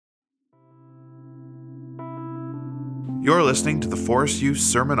You're listening to the Forest Youth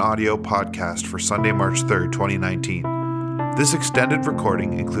Sermon Audio Podcast for Sunday, March 3rd, 2019. This extended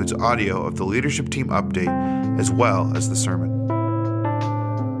recording includes audio of the leadership team update as well as the sermon.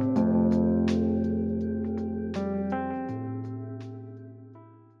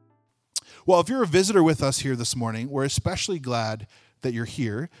 Well, if you're a visitor with us here this morning, we're especially glad that you're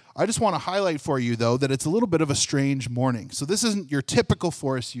here. I just want to highlight for you, though, that it's a little bit of a strange morning. So this isn't your typical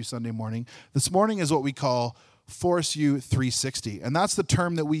Forest Youth Sunday morning. This morning is what we call Forest Youth 360, and that's the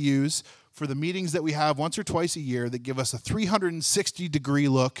term that we use for the meetings that we have once or twice a year that give us a 360-degree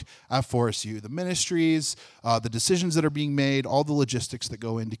look at Forest Youth, the ministries, the decisions that are being made, all the logistics that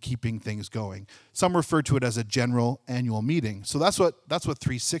go into keeping things going. Some refer to it as a general annual meeting. So that's what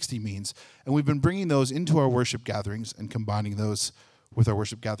 360 means, and we've been bringing those into our worship gatherings and combining those with our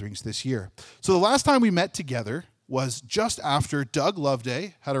worship gatherings this year. So the last time we met together was just after Doug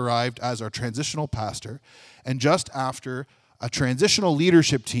Loveday had arrived as our transitional pastor and just after a transitional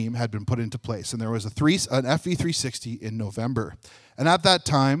leadership team had been put into place. And there was an FV 360 in November. And at that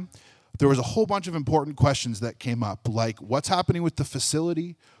time, there was a whole bunch of important questions that came up, like what's happening with the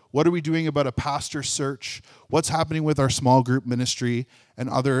facility? What are we doing about a pastor search? What's happening with our small group ministry? And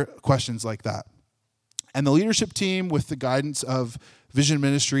other questions like that. And the leadership team, with the guidance of Vision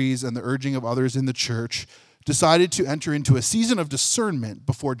Ministries and the urging of others in the church, decided to enter into a season of discernment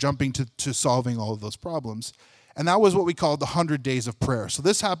before jumping to solving all of those problems. And that was what we called the 100 Days of Prayer. So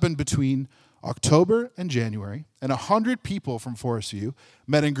this happened between October and January, and 100 people from Forest View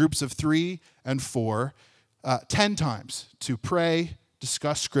met in groups of 3 and 4 10 times to pray,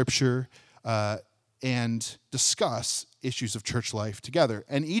 discuss Scripture, and discuss issues of church life together.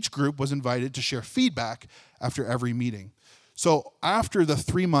 And each group was invited to share feedback after every meeting. So after the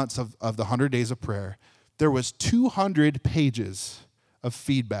 3 months of the 100 Days of Prayer, there was 200 pages of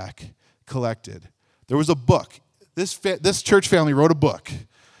feedback collected. There was a book. This church family wrote a book.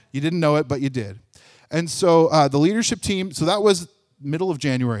 You didn't know it, but you did. And so the leadership team, so that was middle of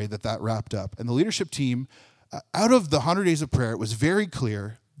January that wrapped up. And the leadership team, out of the 100 Days of Prayer, it was very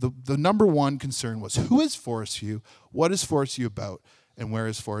clear. The number one concern was, who is Forest View? What is Forest View about? And where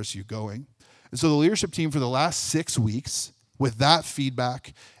is Forest View going? And so the leadership team for the last 6 weeks, with that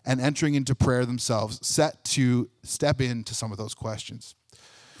feedback and entering into prayer themselves, set to step into some of those questions.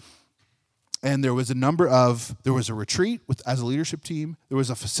 And there was a retreat as a leadership team. There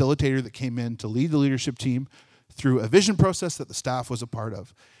was a facilitator that came in to lead the leadership team through a vision process that the staff was a part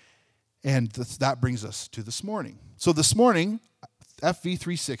of. And that brings us to this morning. So this morning, FV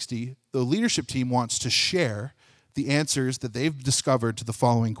 360, the leadership team wants to share the answers that they've discovered to the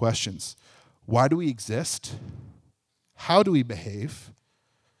following questions. Why do we exist? How do we behave?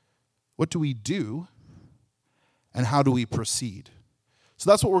 What do we do? And how do we proceed? So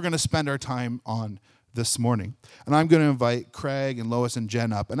that's what we're going to spend our time on this morning. And I'm going to invite Craig and Lois and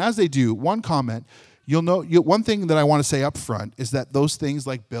Jen up. And as they do, one comment, one thing that I want to say up front is that those things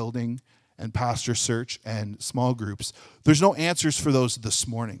like building and pastor search and small groups, there's no answers for those this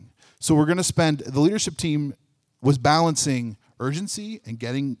morning. So we're going to the leadership team was balancing urgency and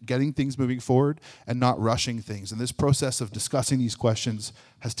getting things moving forward and not rushing things. And this process of discussing these questions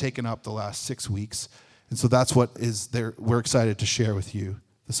has taken up the last 6 weeks. And so that's what we're excited to share with you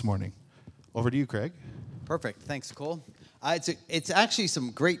this morning. Over to you, Craig. Perfect. Thanks, Cole. It's actually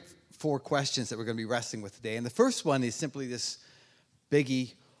some great 4 questions that we're going to be wrestling with today. And the first one is simply this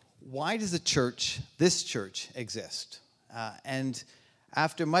biggie: why does this church exist? And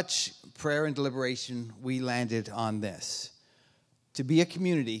after much prayer and deliberation, we landed on this: to be a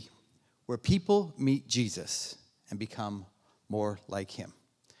community where people meet Jesus and become more like him.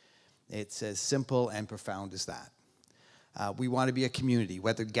 It's as simple and profound as that. We want to be a community,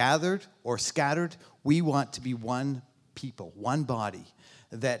 whether gathered or scattered. We want to be one people, one body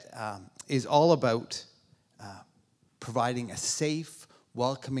that is all about providing a safe,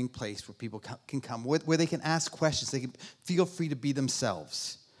 welcoming place where people can come, where they can ask questions, they can feel free to be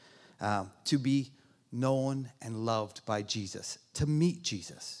themselves, to be known and loved by Jesus, to meet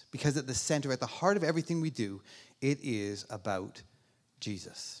Jesus. Because at the center, at the heart of everything we do, it is about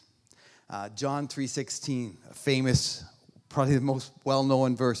Jesus. John 3:16, a famous, probably the most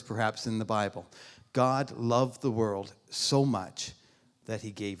well-known verse perhaps in the Bible. God loved the world so much that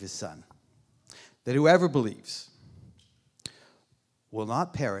he gave his son, that whoever believes will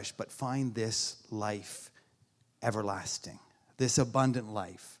not perish but find this life everlasting, this abundant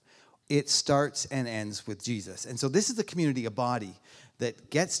life. It starts and ends with Jesus. And so this is the community, a body that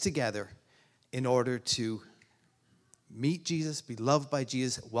gets together in order to meet Jesus, be loved by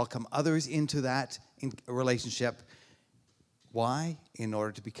Jesus, welcome others into that relationship. Why? In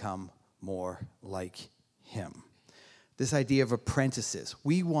order to become more like him. this idea of apprentices.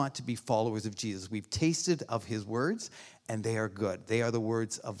 We want to be followers of Jesus. We've tasted of his words, and they are good. They are the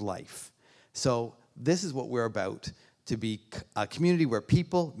words of life. So this is what we're about, to be a community where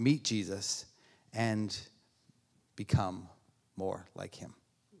people meet Jesus and become more like him.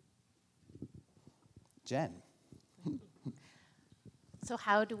 Jen. So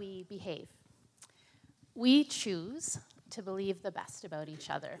how do we behave? We choose to believe the best about each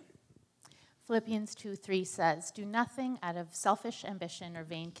other. Philippians 2:3 says, "Do nothing out of selfish ambition or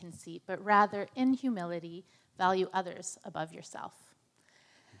vain conceit, but rather in humility value others above yourself."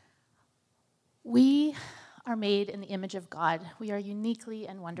 We are made in the image of God. We are uniquely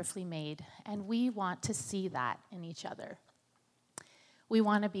and wonderfully made, and we want to see that in each other. We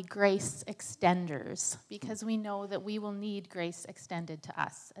want to be grace extenders because we know that we will need grace extended to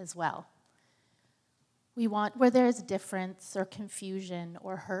us as well. We want, where there is difference or confusion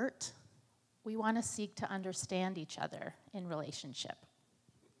or hurt, we want to seek to understand each other in relationship.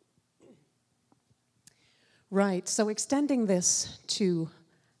 Right, so extending this to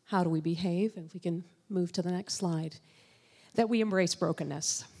how do we behave, if we can move to the next slide, that we embrace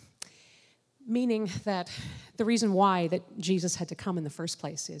brokenness. Meaning that the reason why that Jesus had to come in the first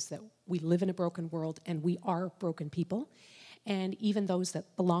place is that we live in a broken world and we are broken people. And even those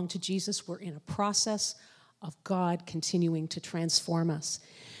that belong to Jesus, we're in a process of God continuing to transform us.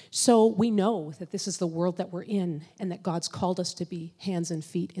 So we know that this is the world that we're in and that God's called us to be hands and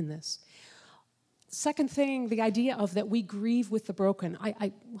feet in this. Second thing, the idea of that we grieve with the broken.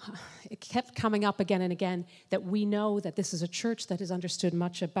 It kept coming up again and again that we know that this is a church that has understood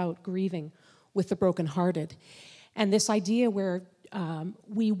much about grieving with the brokenhearted. And this idea where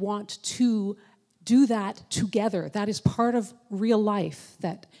we want to do that together, that is part of real life,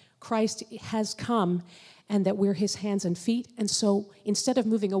 that Christ has come and that we're his hands and feet. And so instead of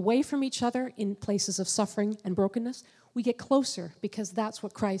moving away from each other in places of suffering and brokenness, we get closer because that's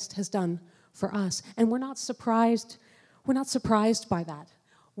what Christ has done for us. And we're not surprised by that.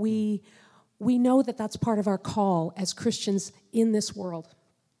 We know that that's part of our call as Christians in this world.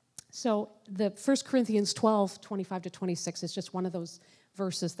 So the 1 Corinthians 12, 25 to 26 is just one of those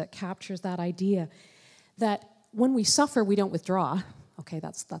verses that captures that idea that when we suffer, we don't withdraw. Okay,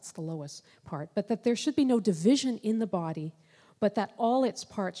 that's the lowest part. But that there should be no division in the body, but that all its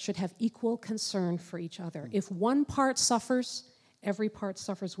parts should have equal concern for each other. If one part suffers, every part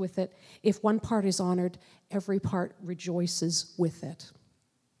suffers with it. If one part is honored, every part rejoices with it.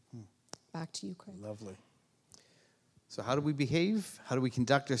 Back to you, Craig. Lovely. So how do we behave? How do we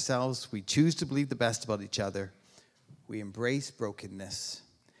conduct ourselves? We choose to believe the best about each other. We embrace brokenness.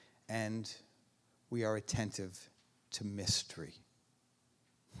 And we are attentive to mystery.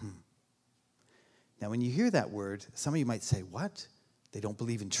 Now, when you hear that word, some of you might say, what? They don't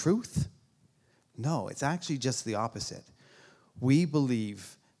believe in truth? No, it's actually just the opposite. We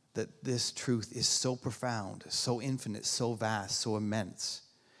believe that this truth is so profound, so infinite, so vast, so immense,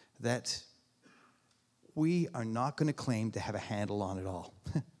 that we are not going to claim to have a handle on it all.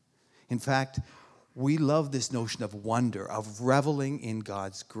 In fact, we love this notion of wonder, of reveling in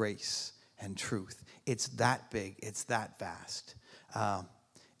God's grace and truth. It's that big. It's that vast.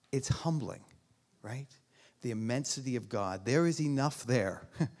 It's humbling, right? The immensity of God. There is enough there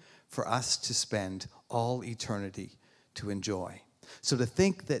for us to spend all eternity to enjoy. So to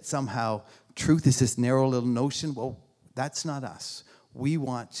think that somehow truth is this narrow little notion, well, that's not us. We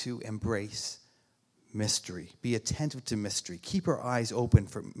want to embrace mystery, be attentive to mystery, keep our eyes open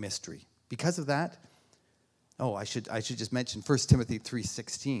for mystery. Because of that, I should just mention 1 Timothy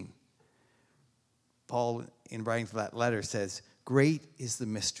 3:16. Paul, in writing for that letter, says, "Great is the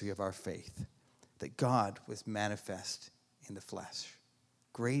mystery of our faith, that God was manifest in the flesh."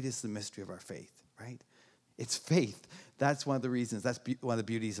 Great is the mystery of our faith, right? It's faith. That's one of the reasons. That's one of the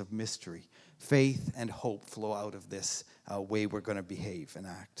beauties of mystery. Faith and hope flow out of this way we're going to behave and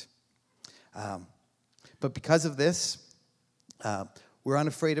act. But because of this, we're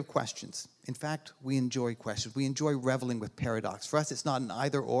unafraid of questions. In fact, we enjoy questions. We enjoy reveling with paradox. For us, it's not an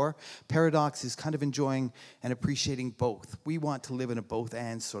either or. Paradox is kind of enjoying and appreciating both. We want to live in a both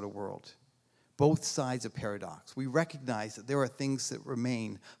and sort of world. Both sides of paradox. We recognize that there are things that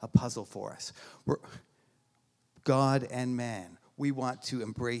remain a puzzle for us. God and man. We want to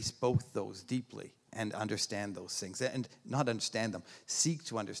embrace both those deeply and understand those things. And not understand them, seek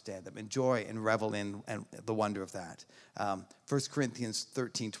to understand them, enjoy and revel in and the wonder of that. 1 Corinthians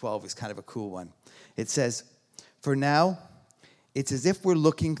 13:12 is kind of a cool one. It says, "For now, it's as if we're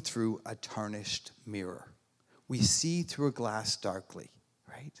looking through a tarnished mirror. We see through a glass darkly,"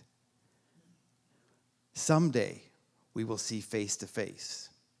 right? "Someday we will see face to face.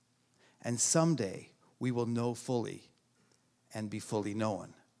 And someday we will know fully and be fully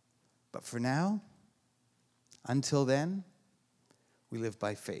known. But for now, until then, we live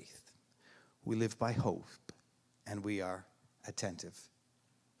by faith, we live by hope, and we are attentive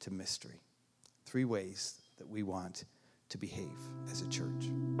to mystery. 3 ways that we want to behave as a church.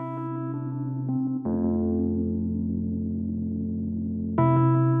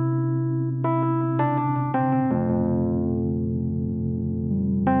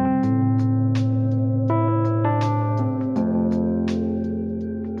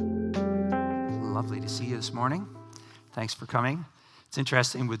 Lovely to see you this morning. Thanks for coming. It's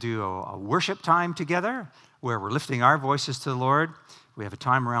interesting, we'll do a worship time together where we're lifting our voices to the Lord. We have a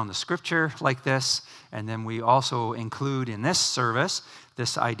time around the scripture like this, and then we also include in this service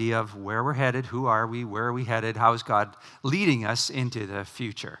this idea of where we're headed, who are we, where are we headed, how is God leading us into the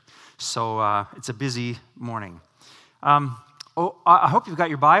future. So it's a busy morning. I hope you've got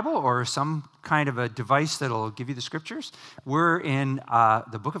your Bible or some kind of a device that'll give you the scriptures. We're in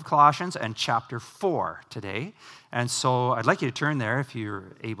the book of Colossians and chapter 4 today. And so I'd like you to turn there if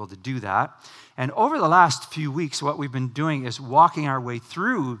you're able to do that. And over the last few weeks, what we've been doing is walking our way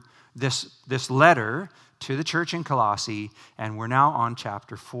through this letter to the church in Colossae, and we're now on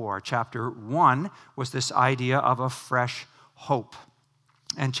chapter 4. Chapter 1 was this idea of a fresh hope.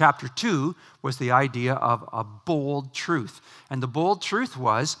 And chapter 2 was the idea of a bold truth. And the bold truth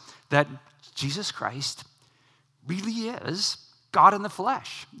was that Jesus Christ really is God in the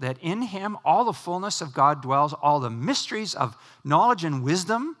flesh, that in him all the fullness of God dwells, all the mysteries of knowledge and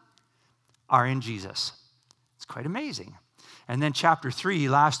wisdom are in Jesus. It's quite amazing. And then chapter 3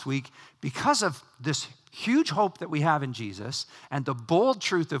 last week, because of this huge hope that we have in Jesus and the bold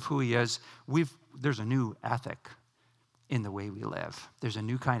truth of who he is, there's a new ethic in the way we live. There's a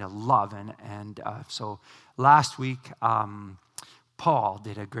new kind of love. And so last week, Paul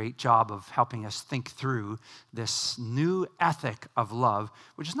did a great job of helping us think through this new ethic of love,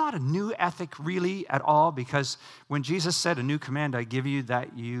 which is not a new ethic really at all, because when Jesus said, "A new command I give you,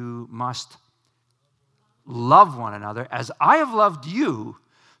 that you must love one another as I have loved you,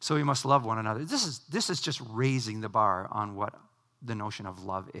 so you must love one another." This is just raising the bar on what the notion of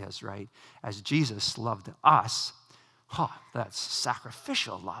love is, right? As Jesus loved us, that's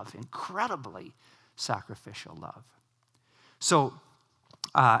sacrificial love, incredibly sacrificial love. So,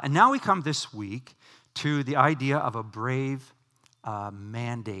 and now we come this week to the idea of a brave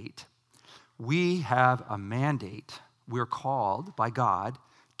mandate. We have a mandate. We're called by God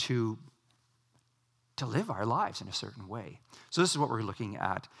to live our lives in a certain way. So this is what we're looking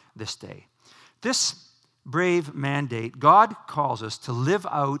at this day. This brave mandate, God calls us to live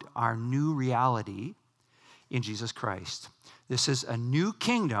out our new reality in Jesus Christ. This is a new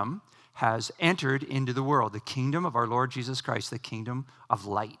kingdom has entered into the world, the kingdom of our Lord Jesus Christ, the kingdom of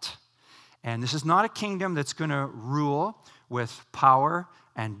light. And this is not a kingdom that's going to rule with power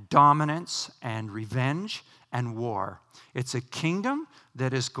and dominance and revenge and war. It's a kingdom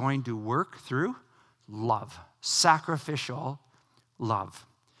that is going to work through love, sacrificial love,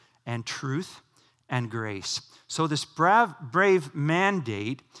 and truth and grace. So this brave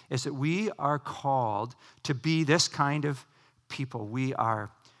mandate is that we are called to be this kind of people. We are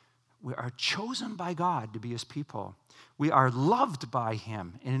chosen by God to be his people. We are loved by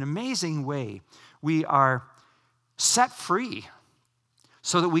him in an amazing way. We are set free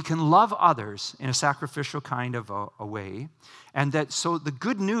so that we can love others in a sacrificial kind of a way. And that so the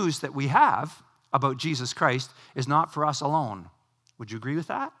good news that we have about Jesus Christ is not for us alone. Would you agree with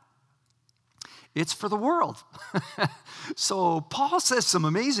that? It's for the world. So Paul says some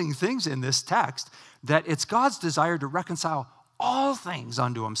amazing things in this text, that it's God's desire to reconcile all things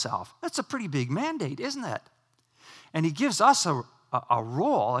unto himself. That's a pretty big mandate, isn't it? And he gives us a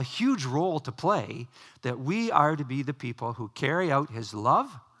role, a huge role to play, that we are to be the people who carry out his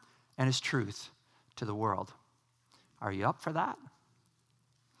love and his truth to the world. Are you up for that?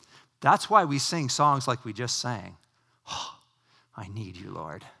 That's why we sing songs like we just sang. Oh, I need you,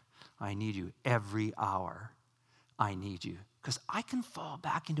 Lord. I need you every hour. I need you. Because I can fall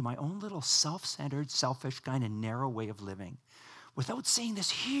back into my own little self-centered, selfish, kind of narrow way of living without seeing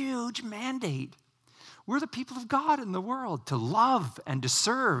this huge mandate. We're the people of God in the world to love and to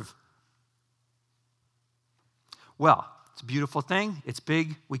serve. Well, it's a beautiful thing. It's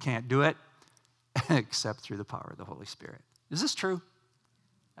big. We can't do it except through the power of the Holy Spirit. Is this true?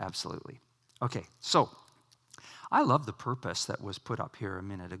 Absolutely. Okay, so I love the purpose that was put up here a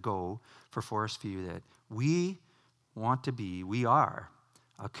minute ago for Forest View, that we are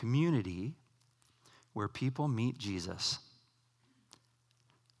a community where people meet Jesus.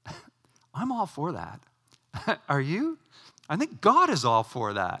 I'm all for that. Are you? I think God is all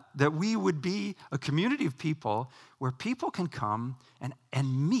for that we would be a community of people where people can come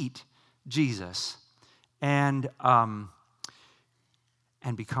and meet Jesus and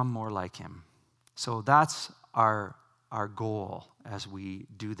become more like him. So that's our goal as we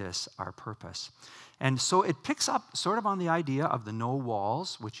do this, our purpose. And so it picks up sort of on the idea of the no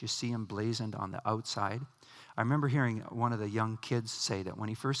walls, which you see emblazoned on the outside. I remember hearing one of the young kids say that when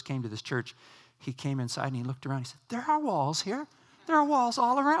he first came to this church, he came inside and he looked around and he said, there are walls here. There are walls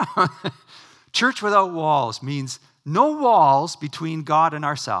all around. Church without walls means no walls between God and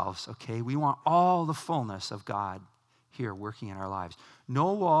ourselves, okay? We want all the fullness of God here working in our lives.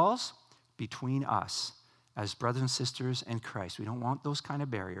 No walls between us as brothers and sisters in Christ. We don't want those kind of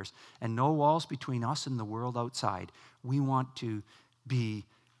barriers. And no walls between us and the world outside. We want to be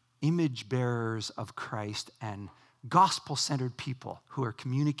image bearers of Christ and gospel-centered people who are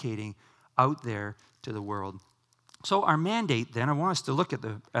communicating out there to the world. So our mandate then, I want us to look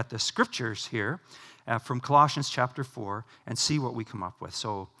at the scriptures here from Colossians chapter 4 and see what we come up with.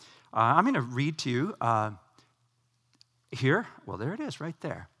 So I'm going to read to you here. Well, there it is right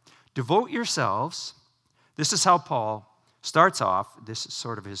there. Devote yourselves. This is how Paul starts off. This is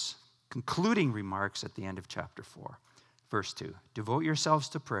sort of his concluding remarks at the end of chapter 4. Verse 2. Devote yourselves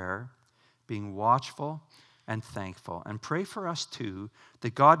to prayer, being watchful and thankful. And pray for us too,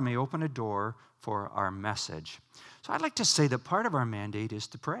 that God may open a door for our message. So I'd like to say that part of our mandate is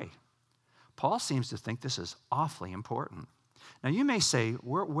to pray. Paul seems to think this is awfully important. Now you may say,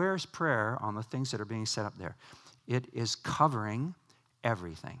 where's prayer on the things that are being set up there? It is covering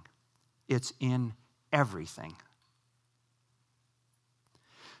everything. It's in everything.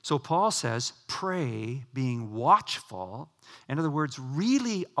 So Paul says, pray being watchful. In other words,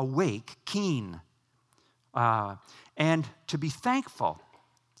 really awake, keen. And to be thankful.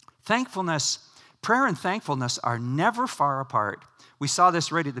 Thankfulness, prayer and thankfulness are never far apart. We saw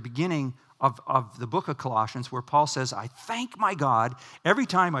this right at the beginning of the book of Colossians where Paul says, I thank my God every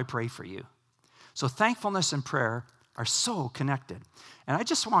time I pray for you. So thankfulness and prayer are so connected. And I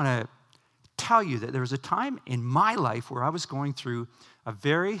just want to tell you that there was a time in my life where I was going through a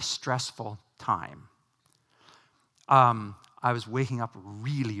very stressful time. I was waking up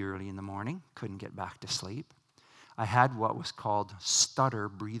really early in the morning, couldn't get back to sleep. I had what was called stutter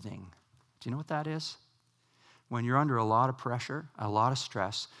breathing. Do you know what that is? When you're under a lot of pressure, a lot of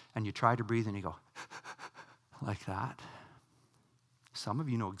stress, and you try to breathe and you go like that. Some of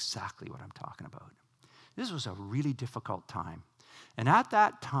you know exactly what I'm talking about. This was a really difficult time. And at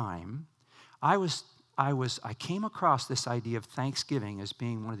that time, I came across this idea of thanksgiving as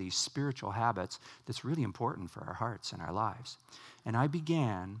being one of these spiritual habits that's really important for our hearts and our lives. And I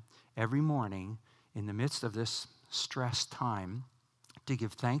began every morning in the midst of this stressed time to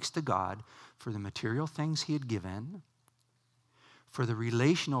give thanks to God for the material things he had given, for the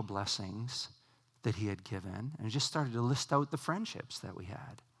relational blessings that he had given, and I just started to list out the friendships that we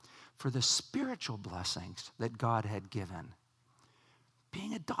had, for the spiritual blessings that God had given,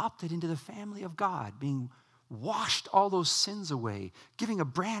 being adopted into the family of God, being washed all those sins away, giving a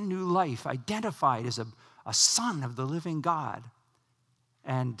brand new life, identified as a son of the living God,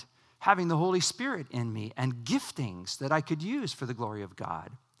 and having the Holy Spirit in me, and giftings that I could use for the glory of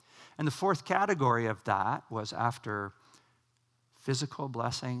God. And the fourth category of that was after physical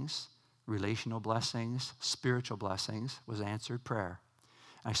blessings, relational blessings, spiritual blessings, was answered prayer.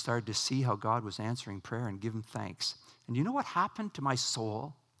 I started to see how God was answering prayer and giving thanks. And you know what happened to my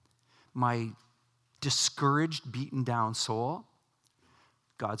soul? My discouraged, beaten down soul?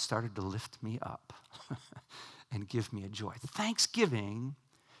 God started to lift me up and give me a joy. Thanksgiving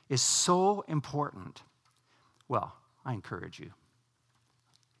is so important. Well, I encourage you.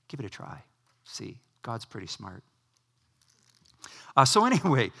 Give it a try. See, God's pretty smart. So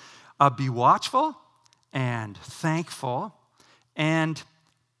anyway, be watchful and thankful. And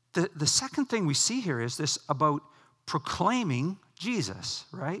the second thing we see here is this about proclaiming Jesus,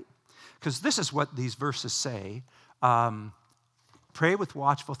 right? Because this is what these verses say. Pray with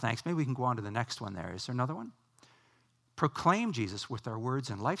watchful thanks. Maybe we can go on to the next one there. Is there another one? Proclaim Jesus with our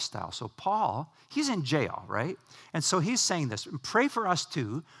words and lifestyle. So Paul, he's in jail, right? And so he's saying this, pray for us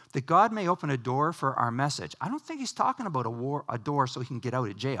too, that God may open a door for our message. I don't think he's talking about a door so he can get out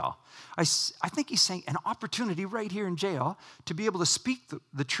of jail. I think he's saying an opportunity right here in jail to be able to speak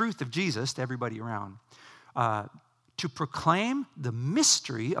the truth of Jesus to everybody around. To proclaim the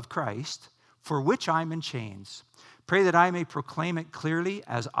mystery of Christ, for which I'm in chains. Pray that I may proclaim it clearly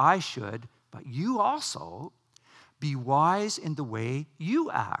as I should, but you also be wise in the way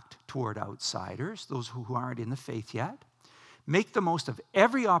you act toward outsiders, those who aren't in the faith yet. Make the most of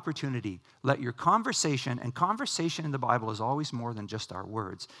every opportunity. Let your conversation, and conversation in the Bible is always more than just our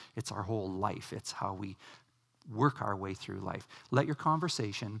words. It's our whole life. It's how we work our way through life. Let your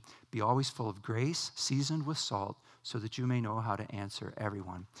conversation be always full of grace, seasoned with salt, so that you may know how to answer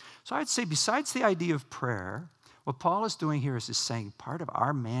everyone. So I'd say besides the idea of prayer, what Paul is doing here is he's saying part of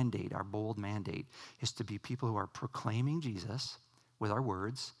our mandate, our bold mandate, is to be people who are proclaiming Jesus with our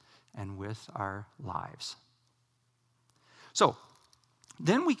words and with our lives. So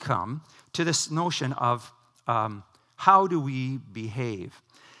then we come to this notion of how do we behave?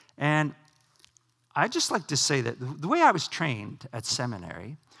 And I'd just like to say that the way I was trained at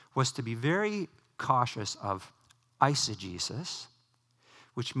seminary was to be very cautious of eisegesis,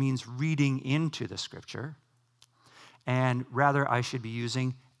 which means reading into the Scripture, and rather I should be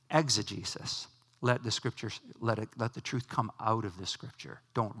using exegesis. Let the Scripture, let the truth come out of the Scripture.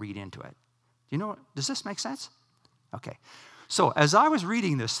 Don't read into it. Does this make sense? Okay. So as I was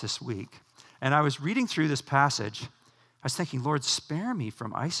reading this week, and I was reading through this passage, I was thinking, Lord, spare me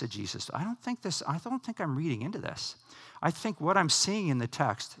from eisegesis. I don't think I'm reading into this. I think what I'm seeing in the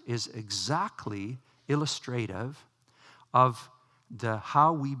text is exactly illustrative of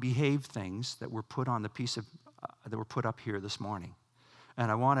how we behave things that were put on the piece of that were put up here this morning.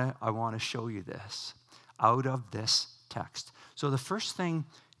 And I want to show you this out of this text. So the first thing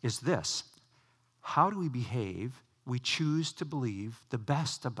is this. How do we behave? We choose to believe the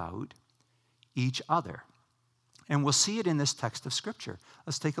best about each other. And we'll see it in this text of Scripture.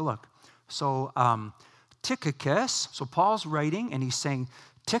 Let's take a look. So Tychicus, so Paul's writing, and he's saying,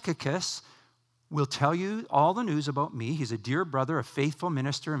 Tychicus will tell you all the news about me. He's a dear brother, a faithful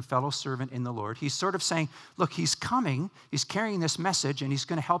minister, and fellow servant in the Lord. He's sort of saying, look, he's coming, he's carrying this message, and he's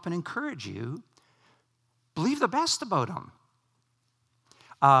going to help and encourage you. Believe the best about him.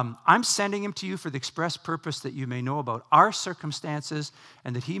 I'm sending him to you for the express purpose that you may know about our circumstances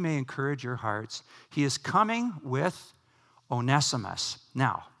and that he may encourage your hearts. He is coming with Onesimus.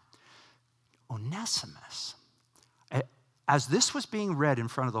 Now, Onesimus, as this was being read in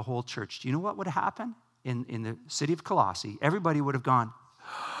front of the whole church, do you know what would happen in the city of Colossae? Everybody would have gone,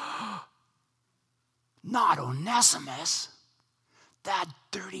 not Onesimus, that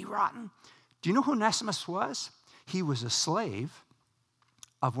dirty, rotten. Do you know who Onesimus was? He was a slave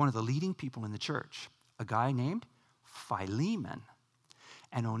of one of the leading people in the church, a guy named Philemon.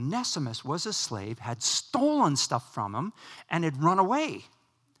 And Onesimus was a slave, had stolen stuff from him, and had run away.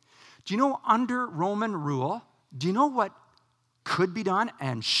 Do you know, under Roman rule, do you know what could be done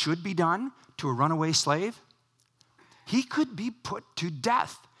and should be done to a runaway slave? He could be put to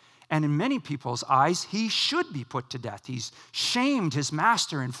death. And in many people's eyes, he should be put to death. He's shamed his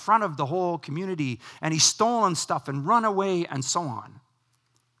master in front of the whole community, and he's stolen stuff and run away and so on.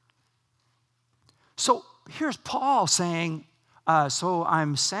 So here's Paul saying, so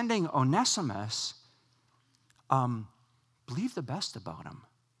I'm sending Onesimus, believe the best about him.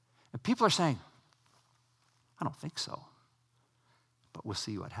 And people are saying, I don't think so. But we'll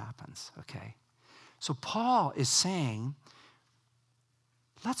see what happens, okay? So Paul is saying,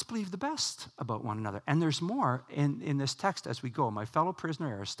 let's believe the best about one another. And there's more in this text as we go. My fellow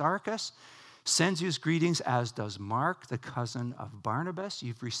prisoner Aristarchus sends you his greetings, as does Mark, the cousin of Barnabas.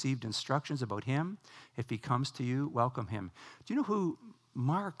 You've received instructions about him. If he comes to you, welcome him. Do you know who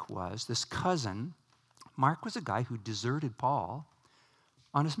Mark was, this cousin? Mark was a guy who deserted Paul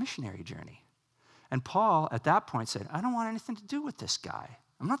on his missionary journey. And Paul, at that point, said, I don't want anything to do with this guy.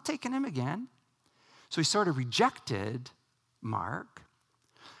 I'm not taking him again. So he sort of rejected Mark.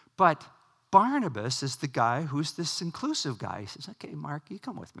 But Barnabas is the guy who's this inclusive guy. He says, okay, Mark, you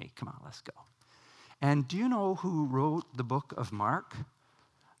come with me. Come on, let's go. And do you know who wrote the book of Mark?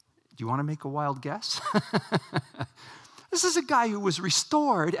 Do you want to make a wild guess? This is a guy who was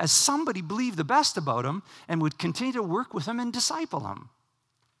restored as somebody believed the best about him and would continue to work with him and disciple him.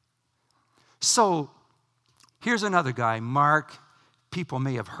 So here's another guy, Mark. People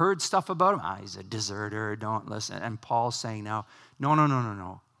may have heard stuff about him. He's a deserter, don't listen. And Paul's saying now,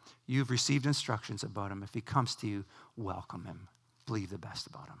 no. You've received instructions about him. If he comes to you, welcome him. Believe the best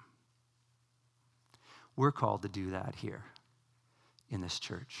about him. We're called to do that here in this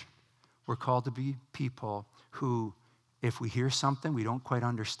church. We're called to be people who, if we hear something we don't quite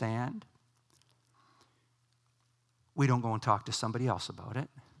understand, we don't go and talk to somebody else about it.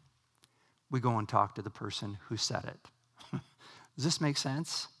 We go and talk to the person who said it. Does this make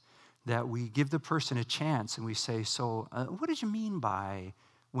sense? That we give the person a chance and we say, so what did you mean by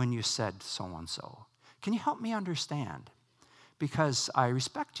when you said so-and-so? Can you help me understand? Because I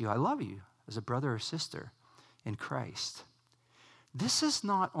respect you. I love you as a brother or sister in Christ. This is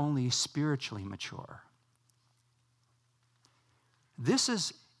not only spiritually mature. This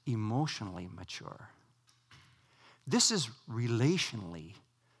is emotionally mature. This is relationally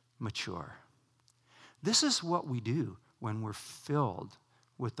mature. This is what we do when we're filled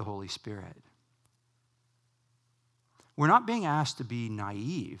with the Holy Spirit. We're not being asked to be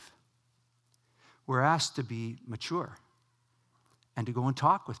naive. We're asked to be mature and to go and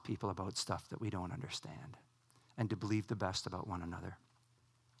talk with people about stuff that we don't understand and to believe the best about one another.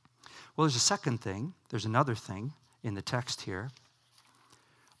 Well, there's a second thing. There's another thing in the text here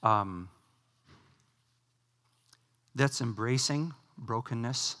that's embracing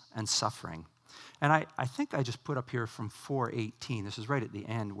brokenness and suffering. And I think I just put up here from 4:18. This is right at the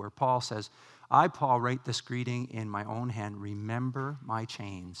end where Paul says, I, Paul, write this greeting in my own hand. Remember my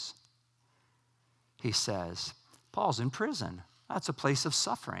chains. He says, Paul's in prison. That's a place of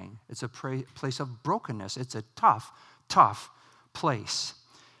suffering. It's a place of brokenness. It's a tough, tough place.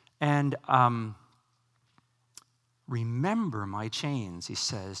 And remember my chains, he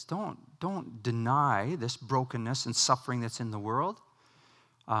says. Don't deny this brokenness and suffering that's in the world.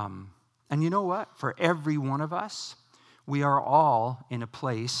 And you know what? For every one of us, we are all in a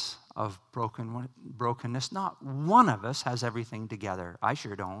place of brokenness. Not one of us has everything together. I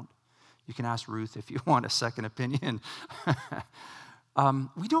sure don't. You can ask Ruth if you want a second opinion.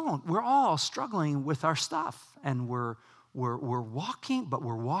 We don't. We're all struggling with our stuff, and we're walking, but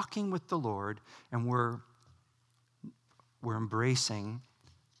we're walking with the Lord, and we're embracing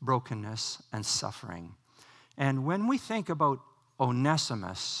brokenness and suffering. And when we think about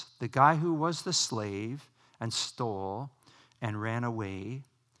Onesimus, the guy who was the slave and stole and ran away,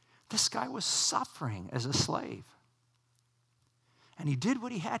 this guy was suffering as a slave. And he did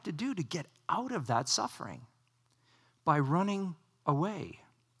what he had to do to get out of that suffering by running away.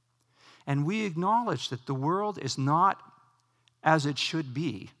 And we acknowledge that the world is not as it should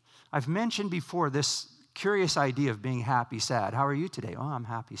be. I've mentioned before this curious idea of being happy, sad. How are you today? Oh, I'm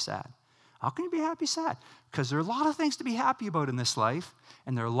happy, sad. How can you be happy, sad? Because there are a lot of things to be happy about in this life,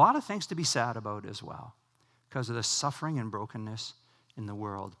 and there are a lot of things to be sad about as well because of the suffering and brokenness in the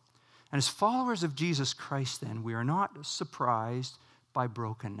world. And as followers of Jesus Christ, then, we are not surprised by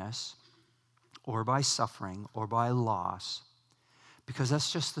brokenness or by suffering or by loss because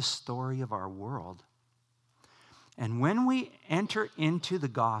that's just the story of our world. And when we enter into the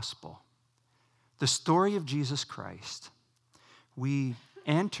gospel, the story of Jesus Christ, we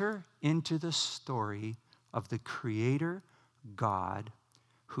enter into the story of the Creator God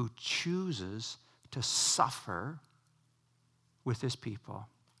who chooses to suffer with his people.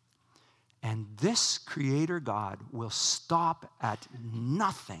 And this Creator God will stop at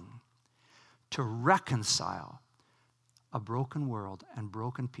nothing to reconcile a broken world and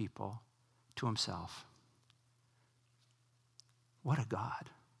broken people to himself. What a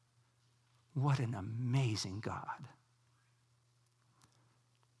God. What an amazing God.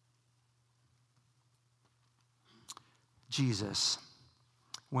 Jesus,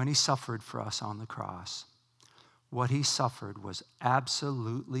 when he suffered for us on the cross, what he suffered was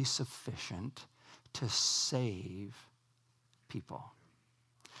absolutely sufficient to save people.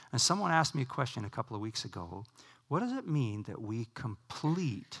 And someone asked me a question a couple of weeks ago. What does it mean that we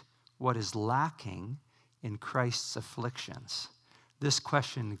complete what is lacking in Christ's afflictions? This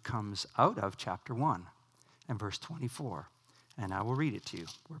question comes out of chapter 1 and verse 24. And I will read it to you,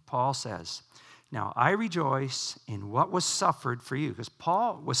 where Paul says, now I rejoice in what was suffered for you, because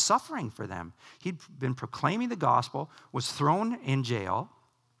Paul was suffering for them. He'd been proclaiming the gospel, was thrown in jail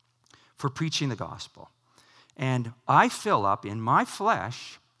for preaching the gospel. And I fill up in my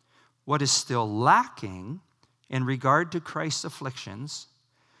flesh what is still lacking in regard to Christ's afflictions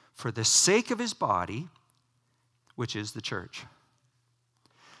for the sake of his body, which is the church.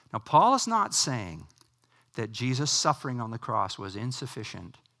 Now, Paul is not saying that Jesus' suffering on the cross was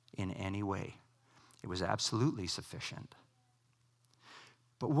insufficient in any way. It was absolutely sufficient.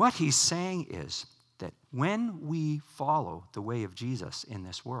 But what he's saying is that when we follow the way of Jesus in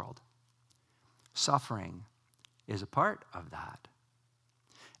this world, suffering is a part of that.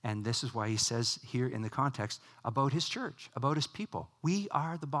 And this is why he says here in the context about his church, about his people. We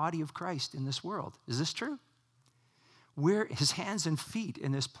are the body of Christ in this world. Is this true? We're his hands and feet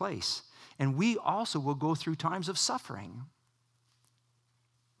in this place. And we also will go through times of suffering.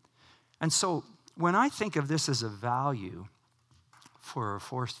 And so when I think of this as a value for a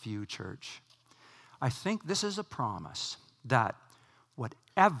Forest View Church, I think this is a promise that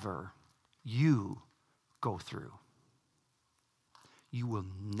whatever you go through, you will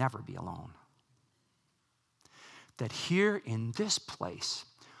never be alone. That here in this place,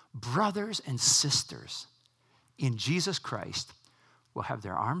 brothers and sisters in Jesus Christ will have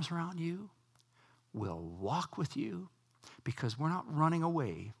their arms around you, will walk with you, because we're not running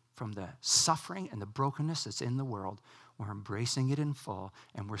away from the suffering and the brokenness that's in the world. We're embracing it in full,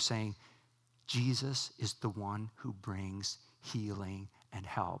 and we're saying, Jesus is the one who brings healing and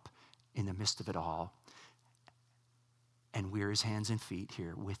help in the midst of it all. And we're his hands and feet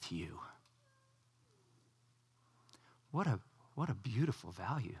here with you. What a beautiful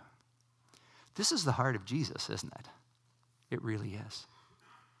value. This is the heart of Jesus, isn't it? It really is.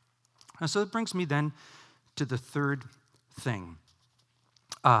 And so it brings me then to the third thing.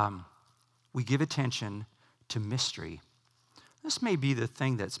 We give attention to mystery. This may be the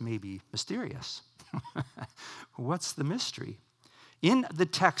thing that's maybe mysterious. What's the mystery? In the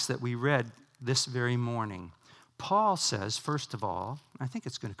text that we read this very morning, Paul says, first of all, I think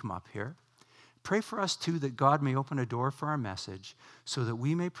it's going to come up here, pray for us too that God may open a door for our message so that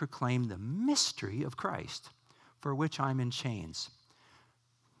we may proclaim the mystery of Christ, for which I'm in chains.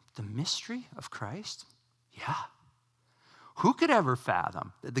 The mystery of Christ? Yeah. Who could ever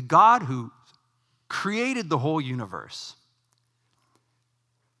fathom that the God who created the whole universe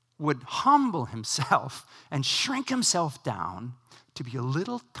would humble himself and shrink himself down to be a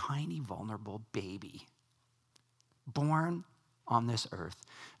little tiny vulnerable baby born on this earth,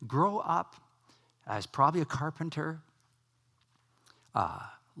 grow up as probably a carpenter,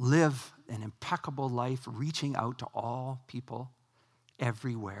 live an impeccable life reaching out to all people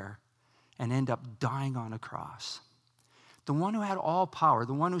everywhere, and end up dying on a cross. The one who had all power,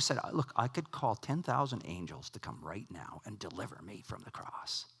 the one who said, look, I could call 10,000 angels to come right now and deliver me from the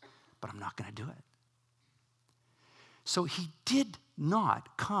cross, but I'm not going to do it. So he did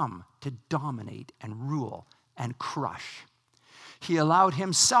not come to dominate and rule and crush. He allowed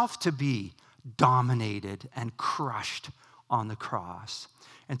himself to be dominated and crushed on the cross.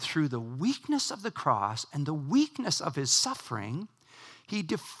 And through the weakness of the cross and the weakness of his suffering, he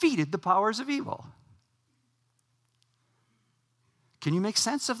defeated the powers of evil. Can you make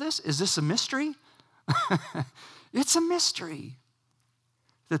sense of this? Is this a mystery? It's a mystery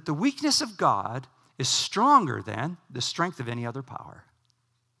that the weakness of God is stronger than the strength of any other power.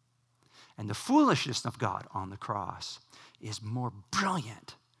 And the foolishness of God on the cross is more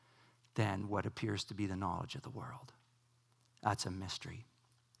brilliant than what appears to be the knowledge of the world. That's a mystery.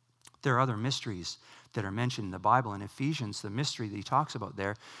 There are other mysteries that are mentioned in the Bible. In Ephesians, the mystery that he talks about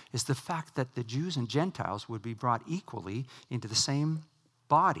there is the fact that the Jews and Gentiles would be brought equally into the same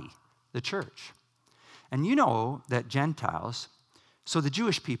body, the church. And you know that Gentiles, so the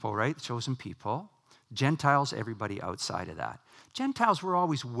Jewish people, right, the chosen people, Gentiles, everybody outside of that. Gentiles were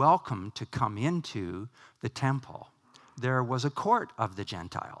always welcome to come into the temple. There was a court of the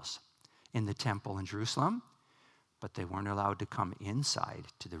Gentiles in the temple in Jerusalem, but they weren't allowed to come inside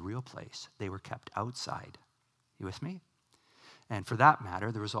to the real place. They were kept outside. You with me? And for that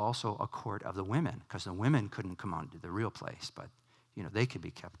matter, there was also a court of the women, because the women couldn't come onto the real place, but they could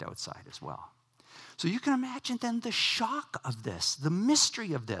be kept outside as well. So you can imagine then the shock of this, the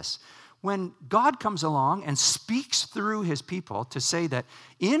mystery of this, when God comes along and speaks through his people to say that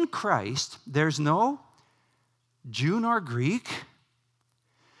in Christ there's no Jew nor Greek,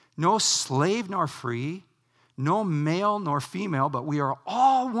 no slave nor free, no male nor female, but we are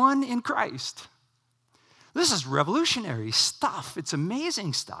all one in Christ. This is revolutionary stuff. It's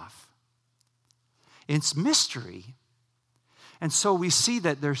amazing stuff. It's mystery. And so we see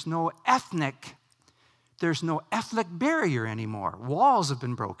that there's no ethnic barrier anymore. Walls have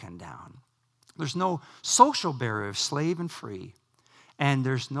been broken down. There's no social barrier of slave and free. And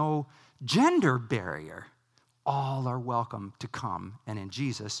there's no gender barrier. All are welcome to come. And in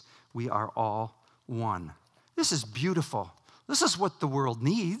Jesus, we are all one. This is beautiful. This is what the world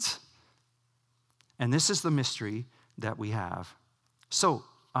needs. And this is the mystery that we have. So,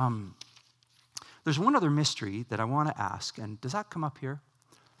 there's one other mystery that I want to ask. And does that come up here?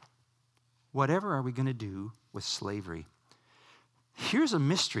 Whatever are we going to do with slavery? Here's a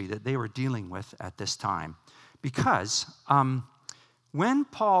mystery that they were dealing with at this time. Because when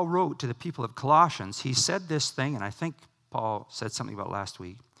Paul wrote to the people of Colossians, he said this thing, and I think Paul said something about last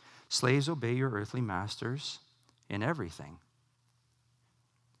week. Slaves, obey your earthly masters in everything.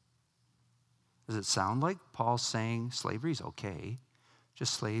 Does it sound like Paul's saying slavery is okay?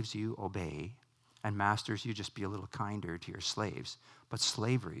 Just slaves you obey, and masters you just be a little kinder to your slaves. But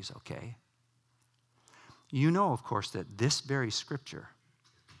slavery is okay. You know, of course, that this very scripture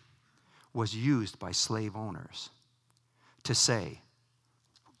was used by slave owners to say,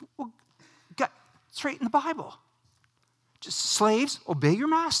 well, got straight in the Bible. Just slaves, obey your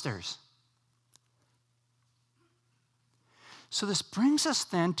masters. So this brings us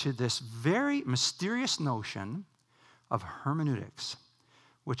then to this very mysterious notion of hermeneutics,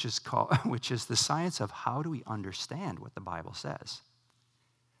 which is the science of how do we understand what the Bible says.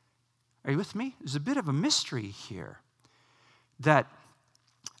 Are you with me? There's a bit of a mystery here that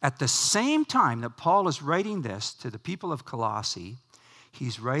at the same time that Paul is writing this to the people of Colossae,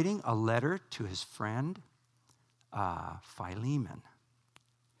 he's writing a letter to his friend Philemon.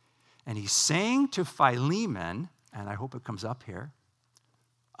 And he's saying to Philemon, and I hope it comes up here.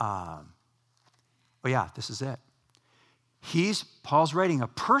 This is it. Paul's writing a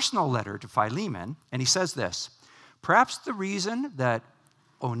personal letter to Philemon, and he says this: perhaps the reason that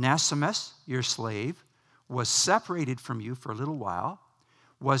Onesimus, your slave, was separated from you for a little while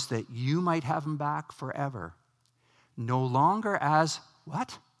was that you might have him back forever. No longer as,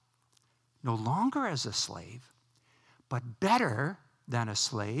 what? No longer as a slave, but better than a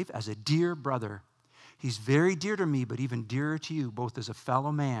slave, as a dear brother. He's very dear to me, but even dearer to you, both as a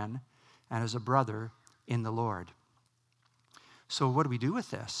fellow man and as a brother in the Lord. So what do we do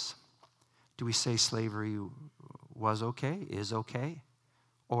with this? Do we say slavery was okay, is okay?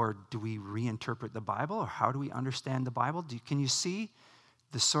 Or do we reinterpret the Bible? Or how do we understand the Bible? Can you see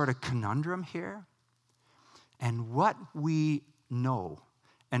the sort of conundrum here? And what we know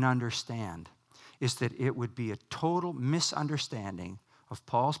and understand is that it would be a total misunderstanding of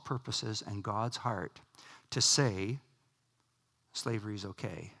Paul's purposes and God's heart to say slavery is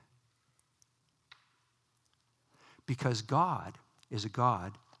okay. Because God is a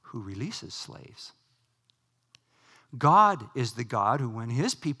God who releases slaves. God is the God who, when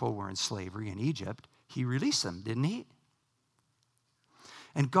his people were in slavery in Egypt, he released them, didn't he?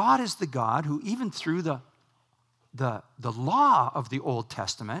 And God is the God who, even through the law of the Old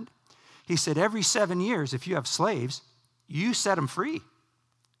Testament, he said every 7 years, if you have slaves, you set them free.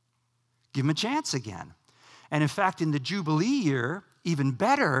 Give them a chance again. And in fact, in the Jubilee year, even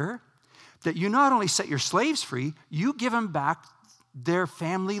better, that you not only set your slaves free, you give them back their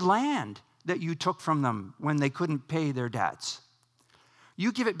family land that you took from them when they couldn't pay their debts.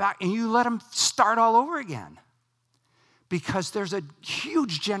 You give it back and you let them start all over again. Because there's a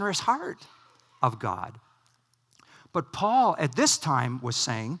huge, generous heart of God. But Paul, at this time, was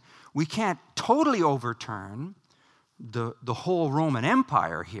saying, we can't totally overturn the whole Roman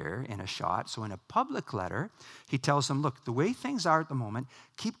Empire here in a shot. So in a public letter, he tells them, look, the way things are at the moment,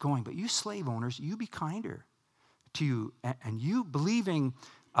 keep going. But you slave owners, you be kinder to you. And you believing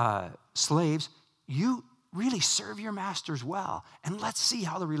slaves, you really serve your masters well. And let's see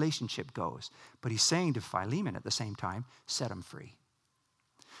how the relationship goes. But he's saying to Philemon at the same time, set him free.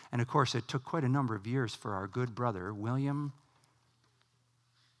 And of course, it took quite a number of years for our good brother, William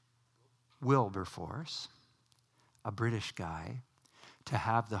Wilberforce, a British guy, to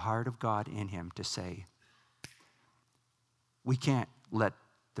have the heart of God in him to say, we can't let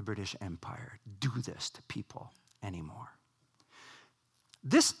the British Empire do this to people anymore.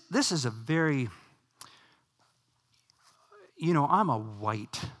 This is a very, I'm a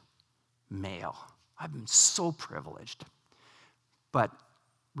white male. I've been so privileged. But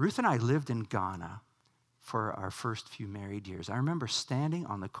Ruth and I lived in Ghana for our first few married years. I remember standing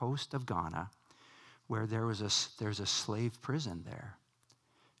on the coast of Ghana where there's a slave prison there.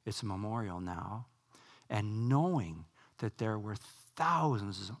 It's a memorial now. And knowing that there were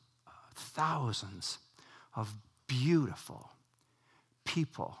thousands of beautiful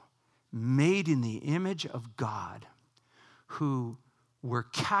people made in the image of God who were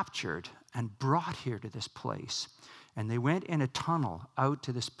captured and brought here to this place. And they went in a tunnel out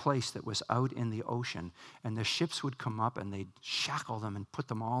to this place that was out in the ocean. And the ships would come up and they'd shackle them and put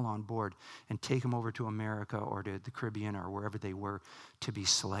them all on board and take them over to America or to the Caribbean or wherever they were to be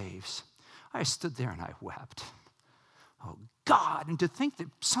slaves. I stood there and I wept. Oh, God. And to think that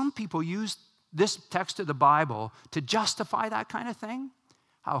some people use this text of the Bible to justify that kind of thing,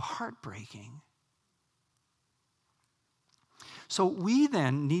 how heartbreaking. So we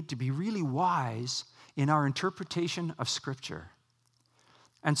then need to be really wise in our interpretation of Scripture.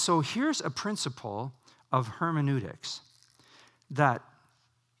 And so here's a principle of hermeneutics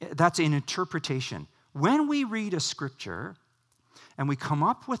that's in interpretation. When we read a Scripture and we come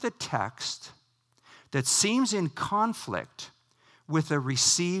up with a text that seems in conflict with a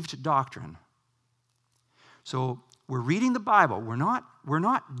received doctrine. So we're reading the Bible. We're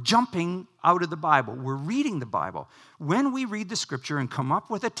not jumping out of the Bible. We're reading the Bible. When we read the Scripture and come up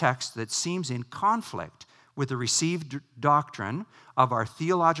with a text that seems in conflict with the received doctrine of our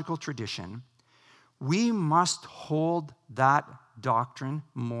theological tradition, we must hold that doctrine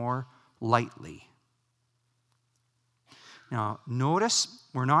more lightly. Now, notice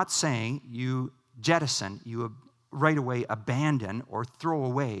we're not saying you jettison, you right away abandon or throw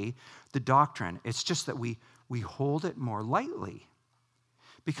away the doctrine. It's just that we hold it more lightly.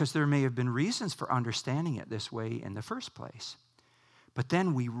 because there may have been reasons for understanding it this way in the first place. But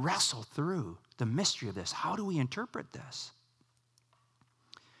then we wrestle through the mystery of this. How do we interpret this?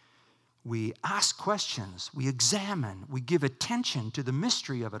 We ask questions, we examine, we give attention to the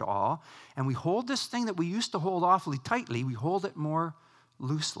mystery of it all, and we hold this thing that we used to hold awfully tightly, we hold it more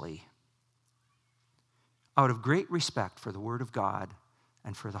loosely out of great respect for the Word of God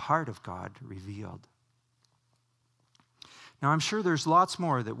and for the heart of God revealed. Now, I'm sure there's lots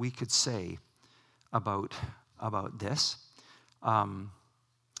more that we could say about this,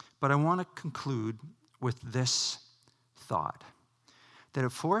 but I want to conclude with this thought, that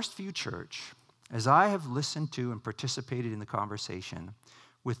at Forest View Church, as I have listened to and participated in the conversation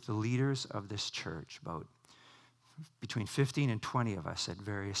with the leaders of this church, about between 15 and 20 of us at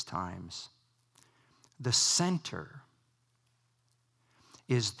various times, the center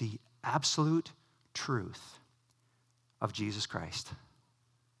is the absolute truth of Jesus Christ.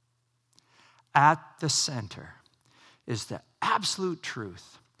 At the center is the absolute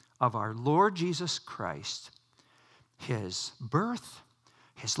truth of our Lord Jesus Christ, his birth,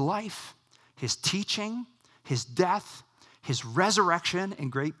 his life, his teaching, his death, his resurrection in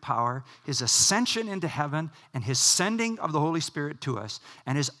great power, his ascension into heaven, and his sending of the Holy Spirit to us,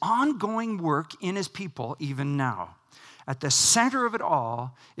 and his ongoing work in his people even now. At the center of it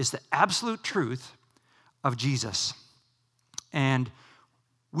all is the absolute truth of Jesus. And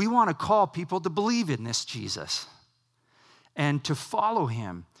we want to call people to believe in this Jesus and to follow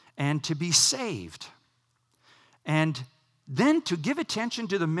him and to be saved. And then to give attention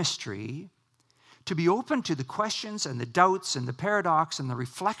to the mystery, to be open to the questions and the doubts and the paradox and the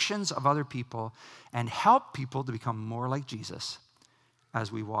reflections of other people, and help people to become more like Jesus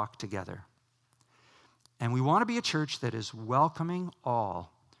as we walk together. And we want to be a church that is welcoming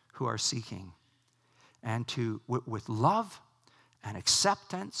all who are seeking, and to, with love and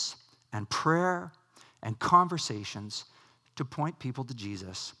acceptance and prayer and conversations, to point people to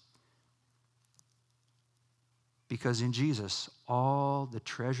Jesus. Because in Jesus, all the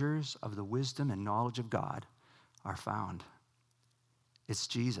treasures of the wisdom and knowledge of God are found. It's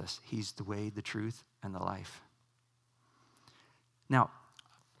Jesus. He's the way, the truth, and the life. Now,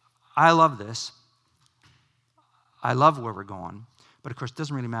 I love this. I love where we're going. But of course, it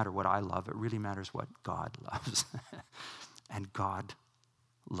doesn't really matter what I love. It really matters what God loves. And God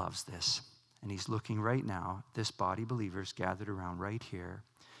loves this. And he's looking right now, this body, believers gathered around right here.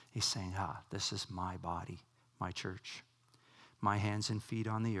 He's saying, this is my body, my church, my hands and feet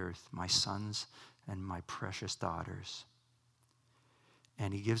on the earth, my sons and my precious daughters.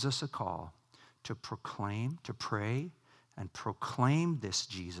 And he gives us a call to proclaim, to pray, and proclaim this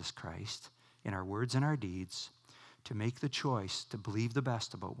Jesus Christ in our words and our deeds, to make the choice to believe the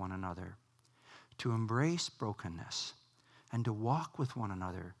best about one another, to embrace brokenness, and to walk with one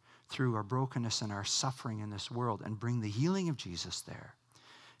another through our brokenness and our suffering in this world and bring the healing of Jesus there,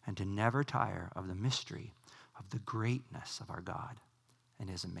 and to never tire of the mystery of the greatness of our God and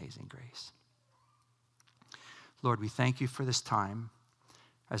his amazing grace. Lord, we thank you for this time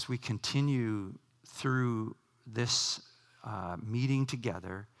as we continue through this meeting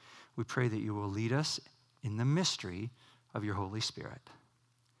together. We pray that you will lead us in the mystery of your Holy Spirit,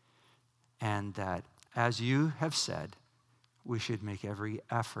 and that, as you have said, we should make every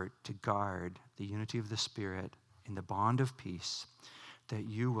effort to guard the unity of the Spirit in the bond of peace, that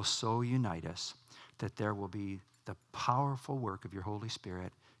you will so unite us that there will be the powerful work of your Holy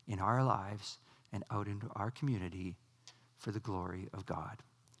Spirit in our lives and out into our community for the glory of God.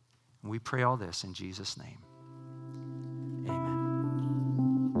 And we pray all this in Jesus' name. Amen.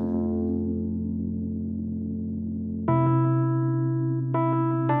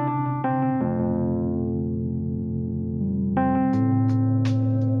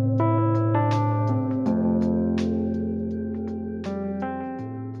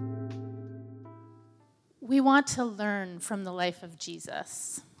 We want to learn from the life of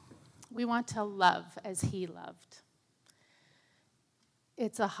Jesus. We want to love as he loved.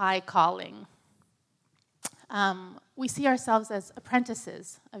 It's a high calling. We see ourselves as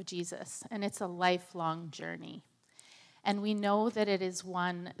apprentices of Jesus, and it's a lifelong journey. And we know that it is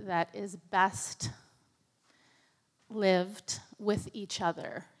one that is best lived with each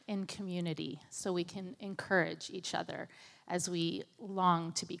other in community, so we can encourage each other as we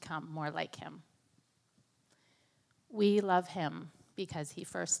long to become more like him. We love him because he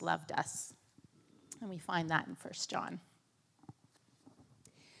first loved us. And we find that in 1 John.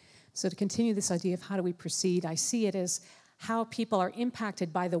 So to continue this idea of how do we proceed, I see it as how people are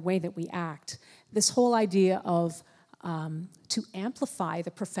impacted by the way that we act. This whole idea of to amplify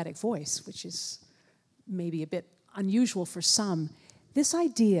the prophetic voice, which is maybe a bit unusual for some, this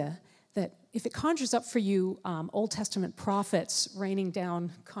idea that if it conjures up for you Old Testament prophets raining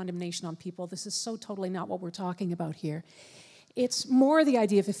down condemnation on people, this is so totally not what we're talking about here. It's more the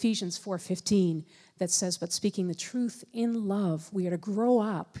idea of Ephesians 4:15 that says, but speaking the truth in love, we are to grow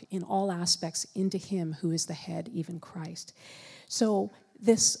up in all aspects into him who is the head, even Christ. So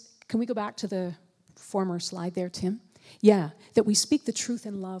this, can we go back to the former slide there, Tim? Yeah, that we speak the truth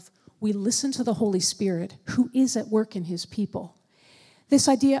in love. We listen to the Holy Spirit who is at work in his people. This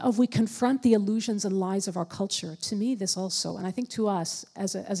idea of we confront the illusions and lies of our culture, to me this also, and I think to us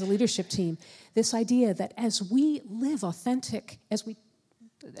as a leadership team, this idea that as we live authentic, as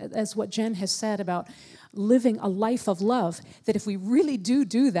what Jen has said about living a life of love, that if we really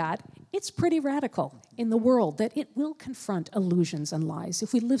do that, it's pretty radical in the world, that it will confront illusions and lies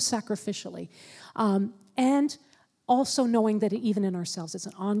if we live sacrificially. And also knowing that even in ourselves, it's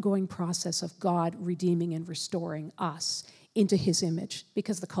an ongoing process of God redeeming and restoring us into his image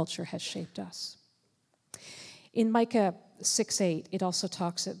because the culture has shaped us. In Micah 6:8, it also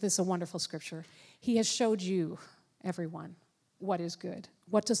talks, this is a wonderful scripture, he has showed you, everyone, what is good.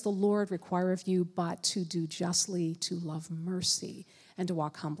 What does the Lord require of you but to do justly, to love mercy, and to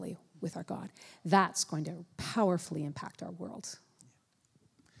walk humbly with our God? That's going to powerfully impact our world.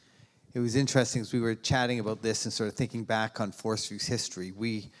 It was interesting as we were chatting about this and sort of thinking back on Forest View's history.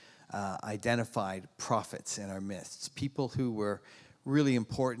 We identified prophets in our midst, people who were really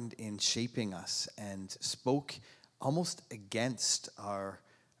important in shaping us and spoke almost against our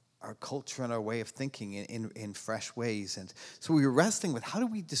culture and our way of thinking in fresh ways. And so we were wrestling with how do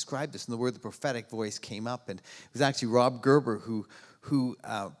we describe this? And the word the prophetic voice came up, and it was actually Rob Gerber who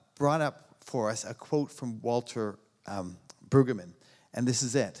brought up for us a quote from Walter Brueggemann, and this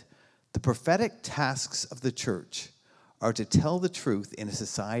is it. The prophetic tasks of the church are to tell the truth in a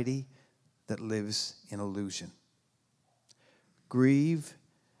society that lives in illusion. Grieve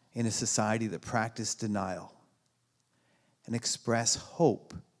in a society that practices denial. And express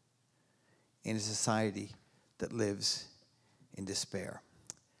hope in a society that lives in despair.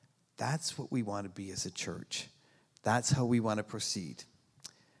 That's what we want to be as a church. That's how we want to proceed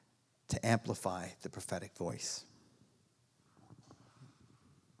to amplify the prophetic voice.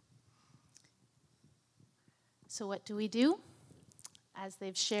 So what do we do? As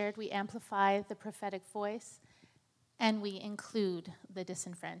they've shared, we amplify the prophetic voice, and we include the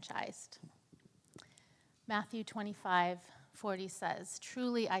disenfranchised. Matthew 25:40 says,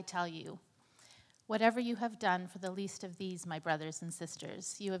 "Truly I tell you, whatever you have done for the least of these, my brothers and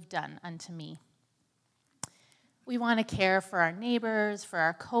sisters, you have done unto me." We want to care for our neighbors, for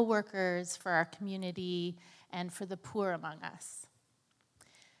our coworkers, for our community, and for the poor among us.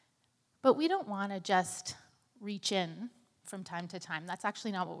 But we don't want to just reach in from time to time. That's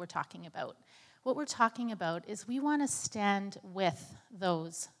actually not what we're talking about. What we're talking about is we want to stand with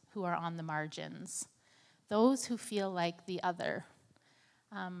those who are on the margins, those who feel like the other.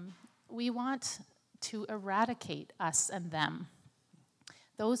 We want to eradicate us and them.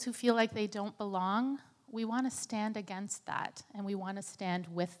 Those who feel like they don't belong, we want to stand against that, and we want to stand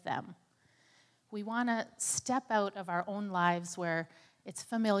with them. We want to step out of our own lives where it's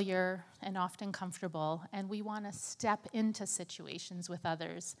familiar and often comfortable, and we want to step into situations with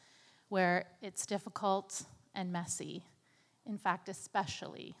others where it's difficult and messy. In fact,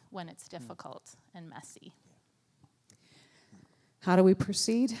 especially when it's difficult and messy. How do we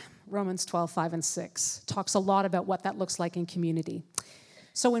proceed? Romans 12:5-6 talks a lot about what that looks like in community.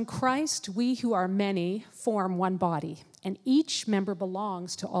 So in Christ, we who are many form one body, and each member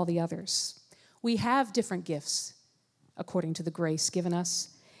belongs to all the others. We have different gifts according to the grace given us.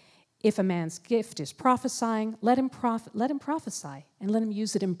 If a man's gift is prophesying, let him prophesy, and let him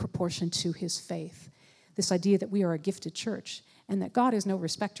use it in proportion to his faith. This idea that we are a gifted church and that God is no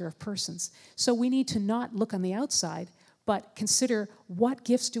respecter of persons. So we need to not look on the outside, but consider what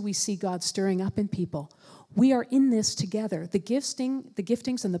gifts do we see God stirring up in people. We are in this together. The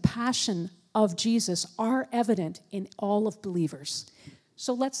giftings and the passion of Jesus are evident in all of believers.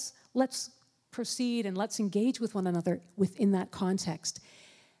 So let's proceed and let's engage with one another within that context.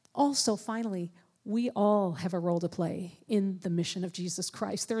 Also, finally, we all have a role to play in the mission of Jesus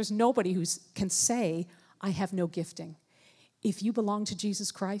Christ. There is nobody who can say, I have no gifting. If you belong to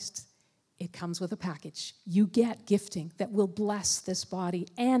Jesus Christ, it comes with a package. You get gifting that will bless this body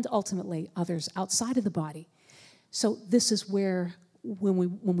and ultimately others outside of the body. So this is where,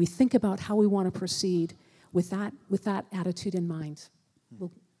 when we think about how we want to proceed with that attitude in mind,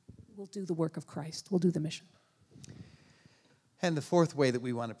 we'll do the work of Christ. We'll do the mission. And the fourth way that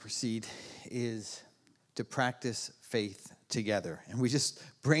we want to proceed is to practice faith together. And we just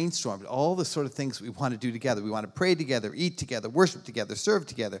brainstormed all the sort of things we want to do together. We want to pray together, eat together, worship together, serve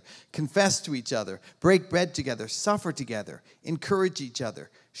together, confess to each other, break bread together, suffer together, encourage each other,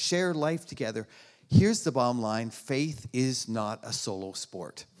 share life together. Here's the bottom line: faith is not a solo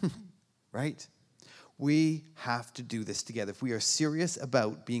sport, right? We have to do this together. If we are serious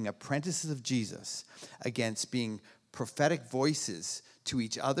about being apprentices of Jesus against being prophetic voices to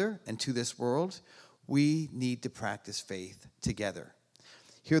each other and to this world, we need to practice faith together.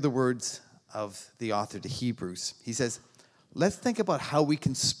 Hear the words of the author to Hebrews. He says, let's think about how we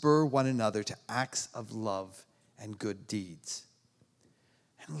can spur one another to acts of love and good deeds.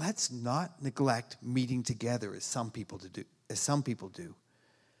 And let's not neglect meeting together as some people do,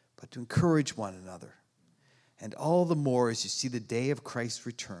 but to encourage one another. And all the more as you see the day of Christ's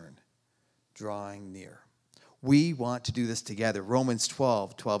return drawing near. We want to do this together. Romans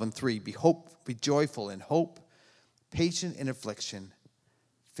 12:12-3. Be joyful in hope, patient in affliction,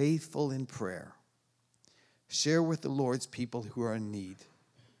 faithful in prayer. Share with the Lord's people who are in need.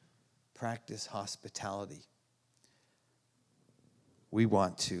 Practice hospitality. We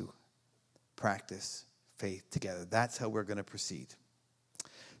want to practice faith together. That's how we're going to proceed.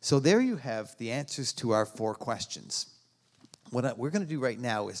 So there you have the answers to our 4 questions. What we're going to do right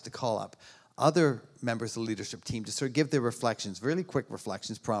now is to call up other members of the leadership team to sort of give their reflections, really quick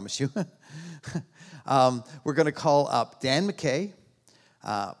reflections, promise you. We're going to call up Dan McKay,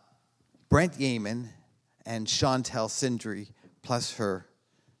 Brent Yeaman, and Chantel Sindri, plus her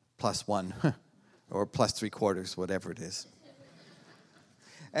 +1, or +3/4, whatever it is.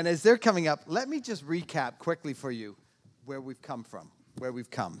 And as they're coming up, let me just recap quickly for you where we've come from.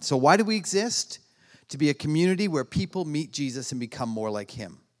 So why do we exist? To be a community where people meet Jesus and become more like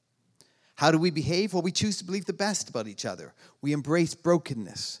him. How do we behave? Well, we choose to believe the best about each other. We embrace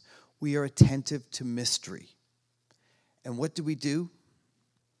brokenness. We are attentive to mystery. And what do?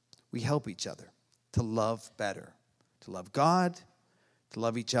 We help each other to love better, to love God, to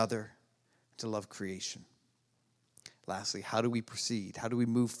love each other, to love creation. Lastly, how do we proceed? How do we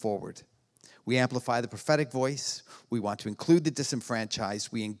move forward? We amplify the prophetic voice. We want to include the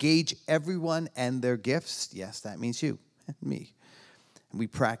disenfranchised. We engage everyone and their gifts. Yes, that means you and me. And we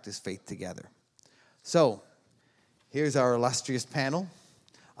practice faith together. So, here's our illustrious panel.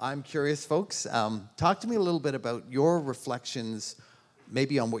 I'm curious, folks. Talk to me a little bit about your reflections,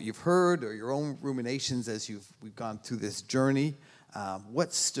 maybe on what you've heard or your own ruminations as we've gone through this journey.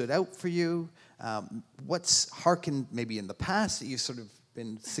 What stood out for you? What's hearkened maybe in the past that you've sort of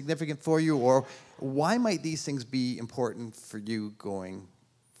been significant for you, or why might these things be important for you going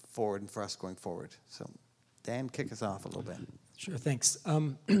forward and for us going forward? So, Dan, kick us off a little bit. Sure, thanks.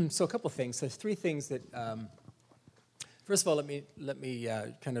 So a couple things. There's 3 things that, first of all, let me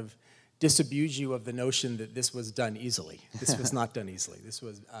kind of disabuse you of the notion that this was done easily. This was not done easily. This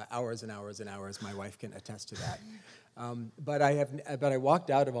was hours and hours and hours. My wife can attest to that. But I walked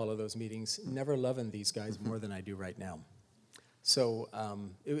out of all of those meetings never loving these guys more than I do right now. So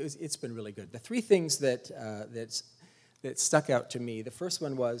it's been really good. The 3 things that stuck out to me. The first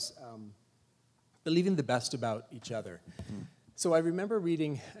one was believing the best about each other. So I remember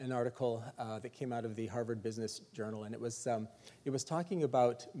reading an article that came out of the Harvard Business Journal, and it was talking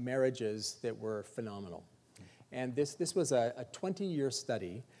about marriages that were phenomenal. And this was a 20-year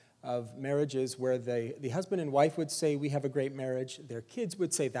study of marriages where the husband and wife would say, we have a great marriage. Their kids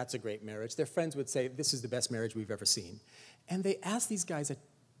would say, that's a great marriage. Their friends would say, this is the best marriage we've ever seen. And they asked these guys a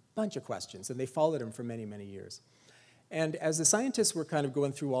bunch of questions, and they followed them for many, many years. And as the scientists were kind of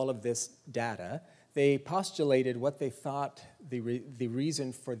going through all of this data, they postulated what they thought the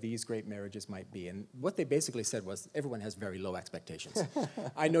reason for these great marriages might be. And what they basically said was, everyone has very low expectations.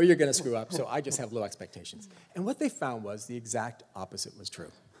 I know you're going to screw up, so I just have low expectations. And what they found was the exact opposite was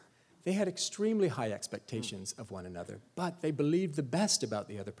true. They had extremely high expectations of one another, but they believed the best about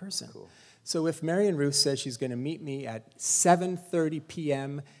the other person. Cool. So if Marion Ruth says she's going to meet me at 7:30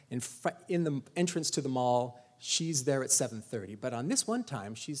 p.m. in the entrance to the mall, she's there at 7:30. But on this one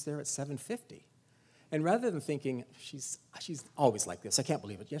time, she's there at 7:50. And rather than thinking, she's always like this, I can't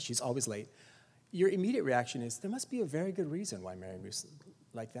believe it, yes, she's always late, your immediate reaction is, there must be a very good reason why Marion Ruth's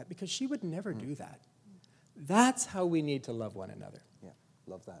like that, because she would never do that. That's how we need to love one another. Yeah,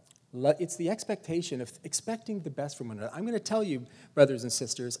 love that. It's the expectation of expecting the best from one another. I'm going to tell you, brothers and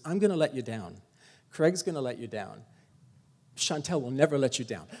sisters, I'm going to let you down. Craig's going to let you down. Chantel will never let you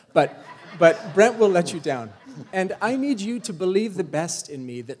down. But Brent will let you down. And I need you to believe the best in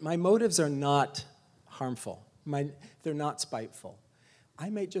me, that my motives are not harmful. They're not spiteful. I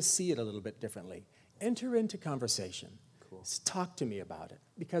may just see it a little bit differently. Enter into conversation. Cool. Talk to me about it.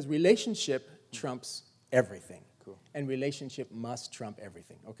 Because relationship trumps everything. Cool. Cool. And relationship must trump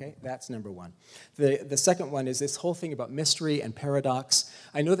everything, okay? That's number one. The second one is this whole thing about mystery and paradox.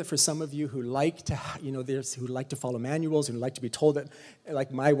 I know that for some of you who like to, who like to follow manuals and like to be told that,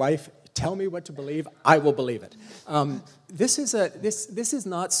 like my wife, tell me what to believe, I will believe it. This is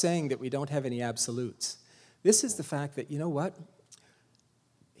not saying that we don't have any absolutes. This is the fact that, you know what?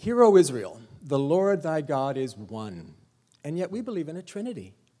 Hear, O Israel, the Lord thy God is one. And yet we believe in a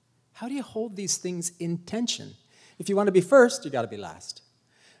Trinity. How do you hold these things in tension? If you want to be first, you got to be last.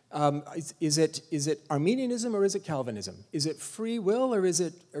 Is it Arminianism or is it Calvinism? Is it free will or is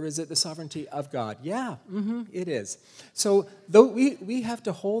it the sovereignty of God? Yeah, it is. So though we have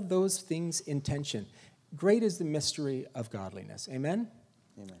to hold those things in tension. Great is the mystery of godliness. Amen?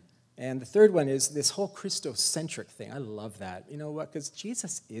 Amen. And the third one is this whole Christocentric thing. I love that. You know what? Because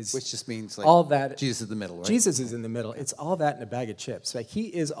Jesus is... Which just means like all that. Jesus is the middle, right? Jesus is in the middle. It's all that in a bag of chips. Like he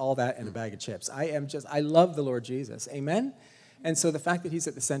is all that in a bag of chips. I love the Lord Jesus. Amen? And so the fact that he's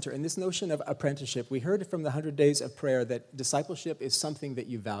at the center, and this notion of apprenticeship, we heard from the 100 Days of Prayer that discipleship is something that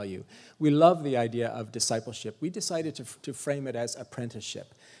you value. We love the idea of discipleship. We decided to frame it as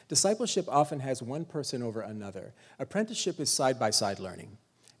apprenticeship. Discipleship often has one person over another. Apprenticeship is side-by-side learning.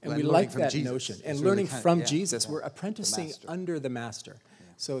 And we like that notion. And learning from Jesus. We're apprenticing under the master. Yeah.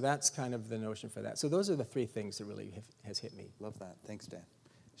 So that's kind of the notion for that. So those are the three things that really has hit me. Love that. Thanks, Dan.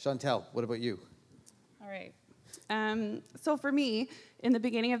 Chantel, what about you? All right. So for me, in the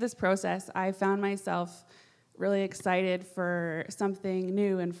beginning of this process, I found myself really excited for something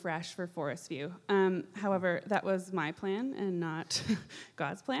new and fresh for Forest View. However, that was my plan and not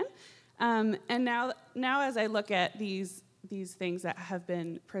God's plan. And now as I look at these things that have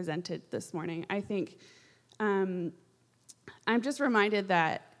been presented this morning, I think I'm just reminded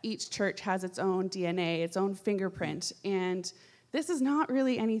that each church has its own DNA, its own fingerprint, and this is not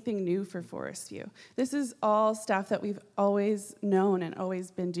really anything new for Forest View. This is all stuff that we've always known and always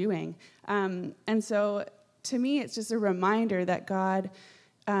been doing. And so to me, it's just a reminder that God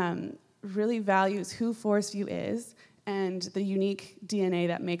really values who Forest View is and the unique DNA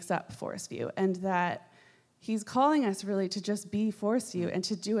that makes up Forest View, and that he's calling us really to just be Forest View and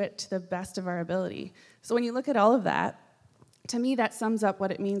to do it to the best of our ability. So when you look at all of that, to me, that sums up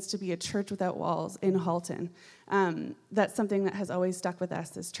what it means to be a church without walls in Halton. That's something that has always stuck with us,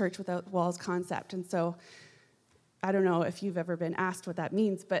 this church without walls concept. And so I don't know if you've ever been asked what that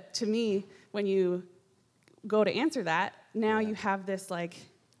means, but to me, when you go to answer that, now you have this like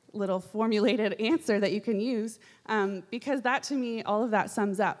little formulated answer that you can use, because that, to me, all of that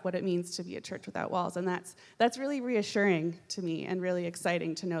sums up what it means to be a church without walls. And that's really reassuring to me and really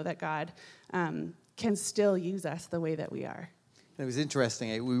exciting to know that God can still use us the way that we are. It was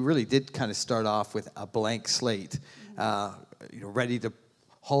interesting. We really did kind of start off with a blank slate, ready to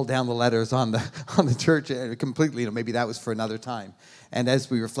haul down the letters on the church completely. Maybe that was for another time. And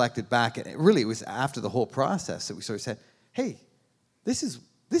as we reflected back, and it was after the whole process that we sort of said, "Hey, this is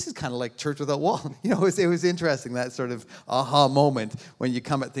kind of like church without walls." It was interesting, that sort of aha moment when you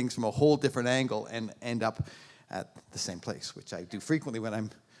come at things from a whole different angle and end up at the same place, which I do frequently when I'm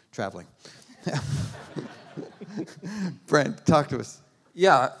traveling. Brent, talk to us.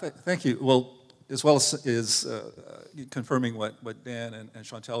 Yeah, thank you. Well, as well as confirming what Dan and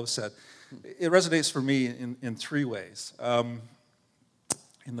Chantel have said, it resonates for me in three ways.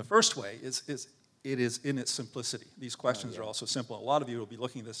 In the first way, it is in its simplicity. These questions are also simple. A lot of you will be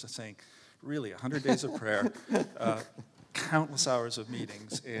looking at this and saying, really, 100 days of prayer, countless hours of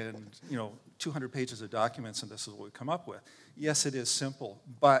meetings, and 200 pages of documents, and this is what we come up with. Yes, it is simple,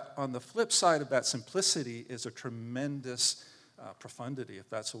 but on the flip side of that simplicity is a tremendous profundity, if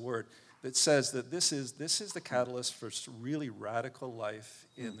that's a word, that says that this is the catalyst for really radical life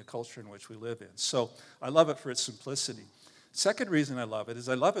in the culture in which we live in. So I love it for its simplicity. Second reason I love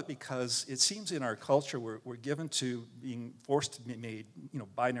it because it seems in our culture we're given to being forced to be made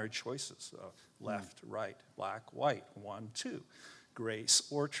binary choices, left, right, black, white, 1, 2, grace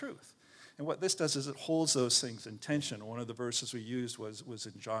or truth. And what this does is it holds those things in tension. One of the verses we used was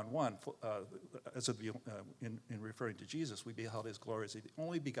in John 1, in referring to Jesus, we beheld his glory as the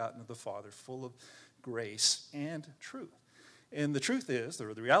only begotten of the Father, full of grace and truth. And the truth is,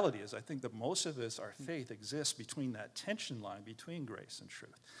 or the reality is, I think that most of us, our faith exists between that tension line between grace and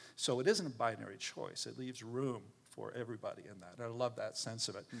truth. So it isn't a binary choice. It leaves room for everybody in that. I love that sense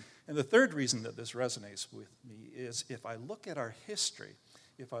of it. And the third reason that this resonates with me is if I look at our history,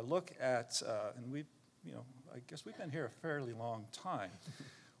 if I look at, and I guess we've been here a fairly long time,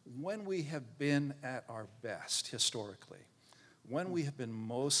 when we have been at our best historically, when we have been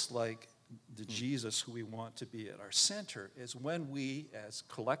most like the Jesus who we want to be at our center is when we, as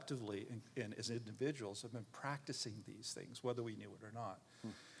collectively and as individuals, have been practicing these things, whether we knew it or not.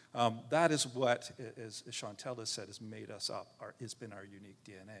 That is what, as Chantel has said, has made us up. It's been our unique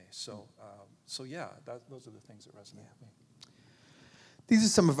DNA. So, those are the things that resonate with me. These are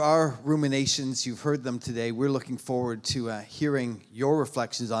some of our ruminations. You've heard them today. We're looking forward to hearing your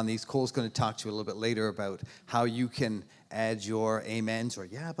reflections on these. Cole's going to talk to you a little bit later about how you can add your amens or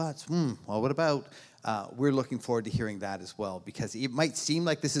yeah, buts, well, what about? We're looking forward to hearing that as well, because it might seem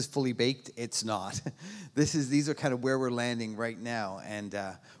like this is fully baked. It's not. These are kind of where we're landing right now, and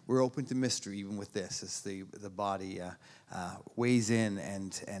we're open to mystery even with this, as the body weighs in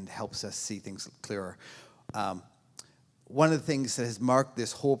and helps us see things clearer. One of the things that has marked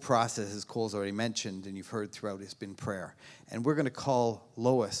this whole process, as Cole's already mentioned and you've heard throughout, has been prayer. And we're going to call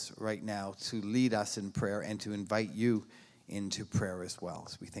Lois right now to lead us in prayer and to invite you into prayer as well,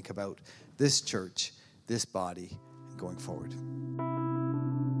 as we think about this church, this body, going forward.